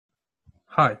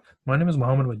Hi, my name is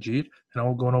Mohammed Wajid, and I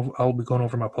will be going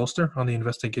over my poster on the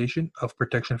investigation of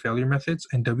protection failure methods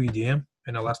in WDM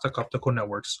and elastic optical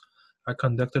networks. I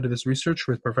conducted this research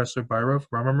with Professor Bhairav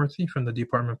Ramamurthy from the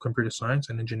Department of Computer Science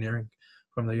and Engineering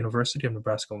from the University of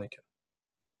Nebraska-Lincoln.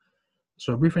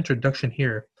 So a brief introduction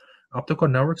here. Optical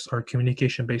networks are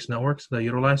communication-based networks that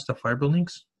utilize the fiber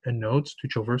links and nodes to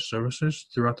traverse services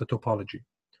throughout the topology.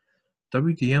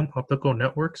 WDM optical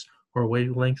networks or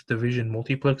wavelength division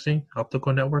multiplexing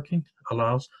optical networking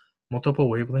allows multiple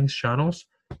wavelength channels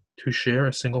to share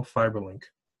a single fiber link.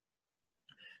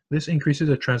 This increases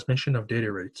the transmission of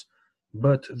data rates,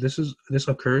 but this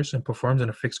occurs and performs in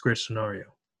a fixed grid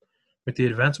scenario. With the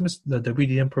advancements that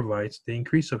WDM provides, the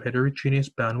increase of heterogeneous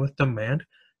bandwidth demand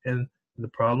and the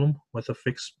problem with a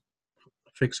fixed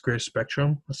grid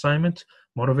spectrum assignment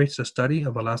motivates the study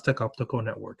of elastic optical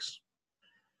networks.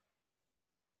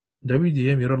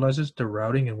 WDM utilizes the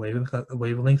routing and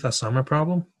wavelength assignment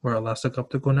problem, where elastic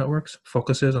optical networks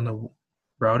focuses on the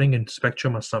routing and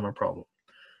spectrum assignment problem.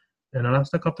 In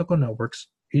elastic optical networks,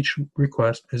 each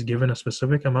request is given a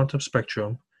specific amount of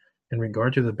spectrum in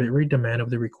regard to the bitrate demand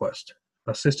of the request,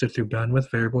 assisted through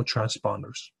bandwidth variable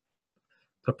transponders.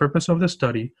 The purpose of this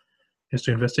study is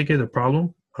to investigate the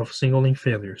problem of single-link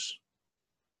failures.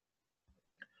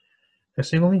 A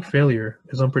single-link failure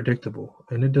is unpredictable,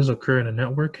 and it does occur in a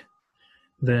network.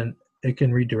 Then it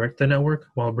can redirect the network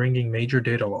while bringing major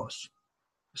data loss,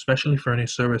 especially for any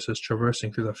services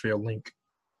traversing through the failed link.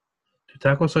 To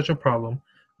tackle such a problem,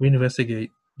 we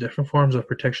investigate different forms of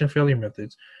protection failure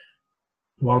methods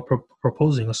while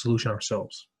proposing a solution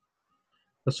ourselves.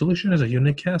 The solution is a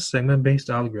unicast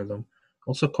segment-based algorithm,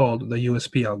 also called the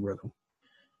USP algorithm.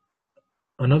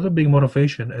 Another big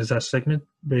motivation is that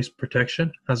segment-based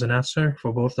protection has an answer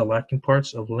for both the lacking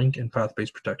parts of link and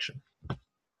path-based protection.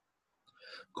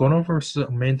 Going over the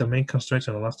main constraints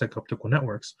in elastic optical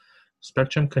networks,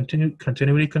 spectrum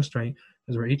continuity constraint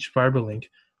is where each fiber link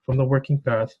from the working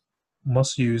path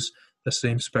must use the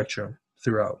same spectrum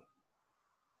throughout.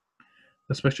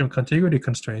 The spectrum contiguity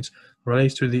constraints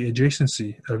relates to the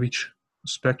adjacency of each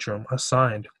spectrum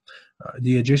assigned,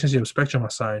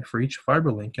 for each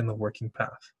fiber link in the working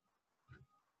path.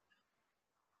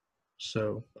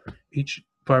 So each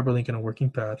fiber link in a working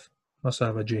path must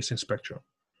have adjacent spectrum.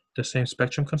 The same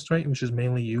spectrum constraint, which is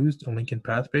mainly used on link and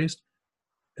path-based,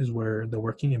 is where the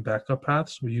working and backup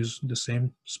paths will use the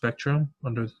same spectrum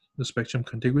under the spectrum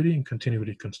contiguity and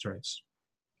continuity constraints.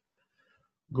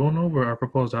 Going over our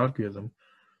proposed algorithm,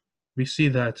 we see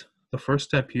that the first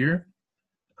step here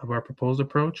of our proposed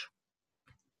approach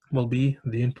will be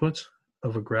the input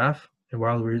of a graph, and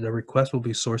while the request will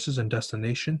be sources and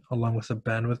destination, along with the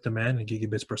bandwidth demand in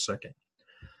gigabits per second.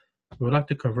 We would like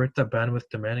to convert that bandwidth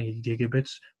demand in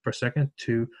gigabits per second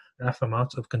to f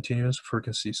amounts of continuous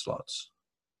frequency slots.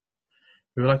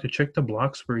 We would like to check the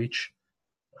blocks for each.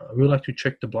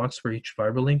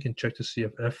 Fiber link and check to see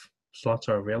if f slots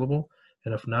are available,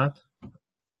 and if not,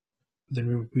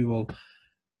 then we will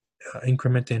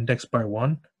increment the index by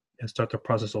 1 and start the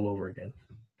process all over again.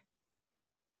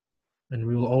 And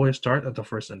we will always start at the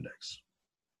first index.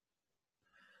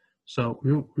 So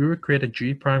we will create a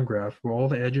G prime graph where all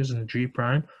the edges in the G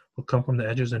prime will come from the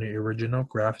edges in the original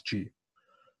graph G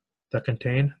that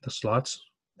contain the slots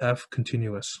F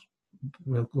continuous,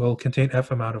 will contain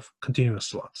F amount of continuous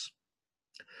slots.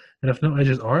 And if no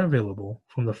edges are available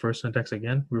from the first index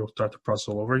again, we will start the process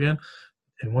all over again.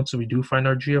 And once we do find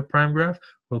our G of prime graph,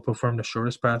 we'll perform the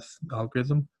shortest path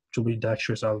algorithm, which will be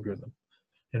Dijkstra's algorithm.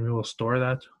 And we will store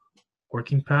that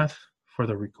working path for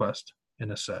the request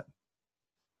in a set.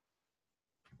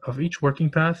 Of each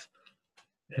working path,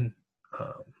 and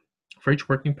for each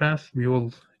working path, we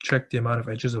will check the amount of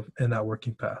edges in that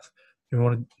working path. We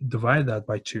want to divide that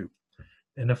by 2.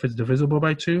 And if it's divisible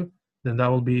by 2, then that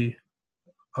will be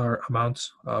our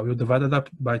amounts. We'll divide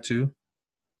that by 2,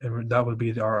 and that would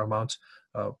be our amount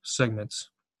of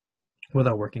segments with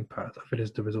our working path if it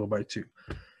is divisible by 2.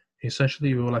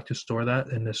 Essentially, we would like to store that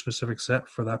in a specific set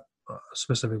for that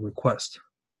specific request.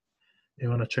 You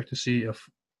want to check to see if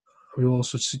we will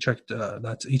also check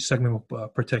that each segment will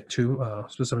protect 2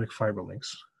 specific fiber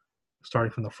links,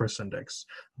 starting from the first index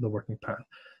of the working path.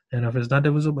 And if it's not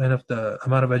divisible, and if the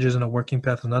amount of edges in a working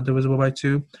path is not divisible by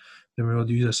 2, then we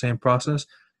will use the same process,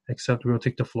 except we will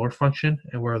take the floor function,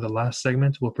 and where the last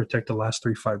segment will protect the last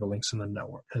 3 fiber links in the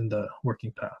network, in the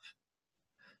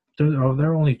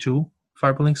there are only 2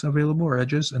 fiber links available or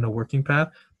edges in a working path,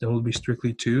 there will be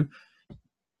strictly 2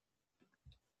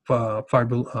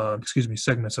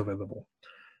 segments available,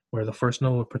 where the first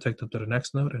node will protect up to the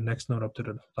next node and next node up to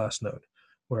the last node,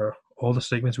 where all the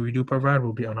segments we do provide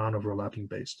will be non-overlapping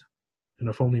based. And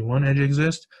if only one edge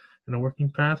exists in a working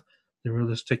path, then we'll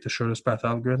just take the shortest path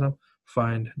algorithm,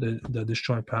 find the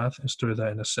disjoint path, and store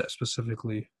that in a set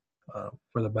specifically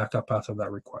for the backup path of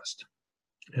that request.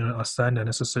 And assign the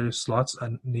necessary slots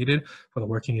needed for the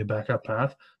working a backup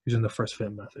path using the first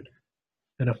fit method.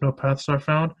 And if no paths are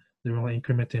found, then we'll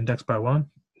increment the index by 1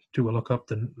 to look up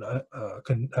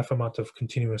the F amount of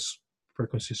continuous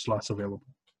frequency slots available.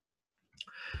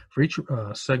 For each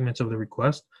segment of the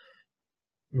request,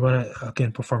 we want to,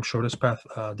 again, perform shortest path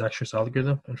Dijkstra's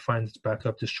algorithm and find its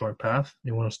backup disjoint path.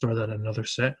 You want to store that in another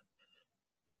set,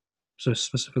 so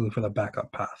specifically for the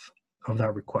backup path of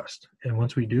that request. And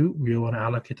once we do, we want to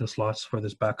allocate the slots for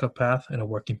this backup path and a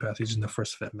working path using the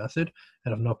first fit method.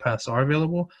 And if no paths are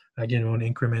available, again, we want to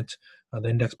increment the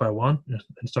index by 1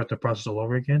 and start the process all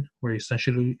over again, where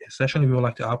essentially we would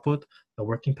like to output the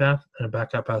working path and a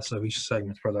backup path of each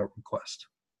segment for that request.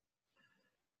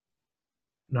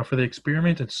 Now for the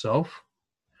experiment itself,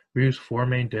 we use 4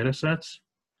 main data sets,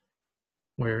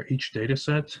 where each data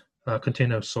set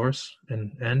contains a source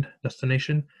and end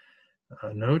destination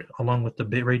node, along with the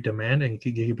bitrate demand in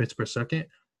gigabits per second,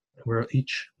 where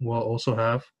each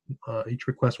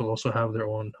request will also have their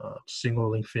own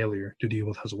single link failure to deal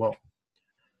with as well.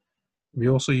 We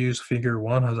also use figure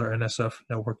 1 as our NSF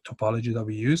network topology that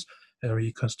we use, and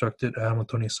we constructed a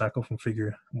Hamiltonian cycle from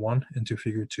figure 1 into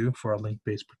figure 2 for our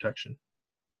link-based protection.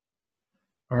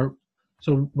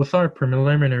 So with our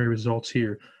preliminary results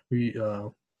here, we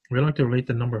like to relate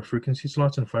the number of frequency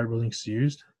slots and fiber links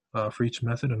used for each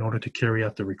method in order to carry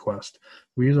out the request.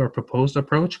 We use our proposed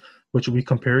approach, which we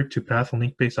compared to path and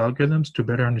link-based algorithms to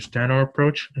better understand our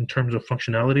approach in terms of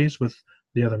functionalities with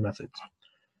the other methods.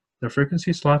 The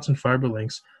frequency slots and fiber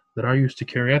links that are used to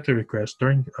carry out the request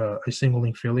during a single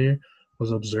link failure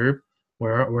was observed,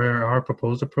 where our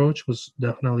proposed approach was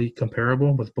definitely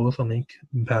comparable with both a link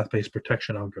and path-based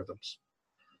protection algorithms.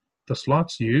 The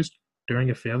slots used during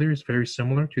a failure is very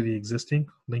similar to the existing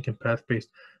link and path-based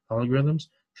algorithms.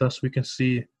 Thus, we can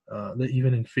see that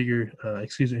even in figure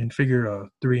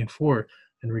 3 and 4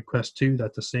 in request 2,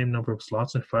 that the same number of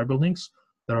slots and fiber links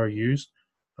that are used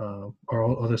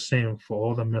are the same for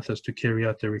all the methods to carry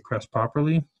out the request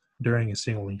properly during a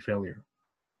single link failure.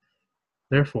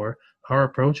 Therefore, our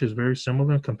approach is very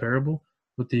similar and comparable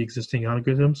with the existing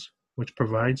algorithms, which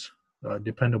provides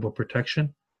dependable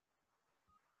protection.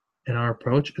 And our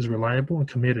approach is reliable and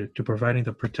committed to providing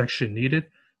the protection needed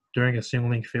during a single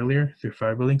link failure through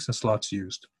fiber links and slots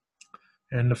used.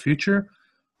 In the future,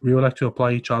 we would like to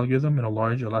apply each algorithm in a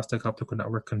large elastic optical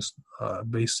network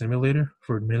based simulator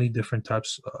for many different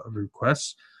types of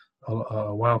requests,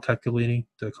 while calculating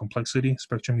the complexity,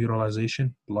 spectrum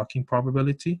utilization, blocking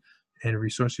probability, and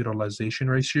resource utilization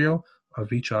ratio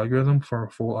of each algorithm for a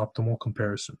full optimal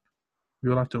comparison. We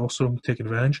would like to also take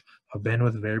advantage of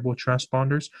bandwidth variable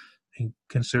transponders in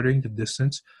considering the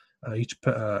distance each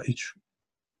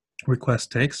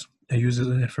request takes, and uses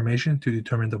information to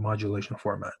determine the modulation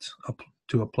formats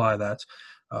to apply that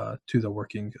to the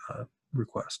working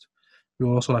request. We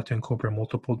would also like to incorporate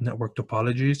multiple network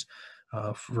topologies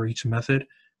for each method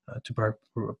to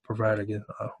provide, again,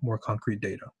 more concrete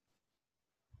data.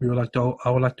 I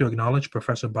would like to acknowledge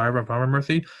Professor Byron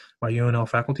Ramamurthy, my UNL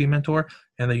faculty mentor,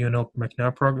 and the UNL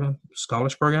McNair program,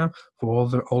 Scholars Program,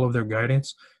 for all of their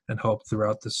guidance and help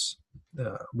throughout this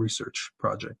research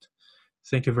project.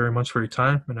 Thank you very much for your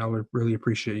time, and I would really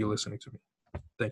appreciate you listening to me. Thank you.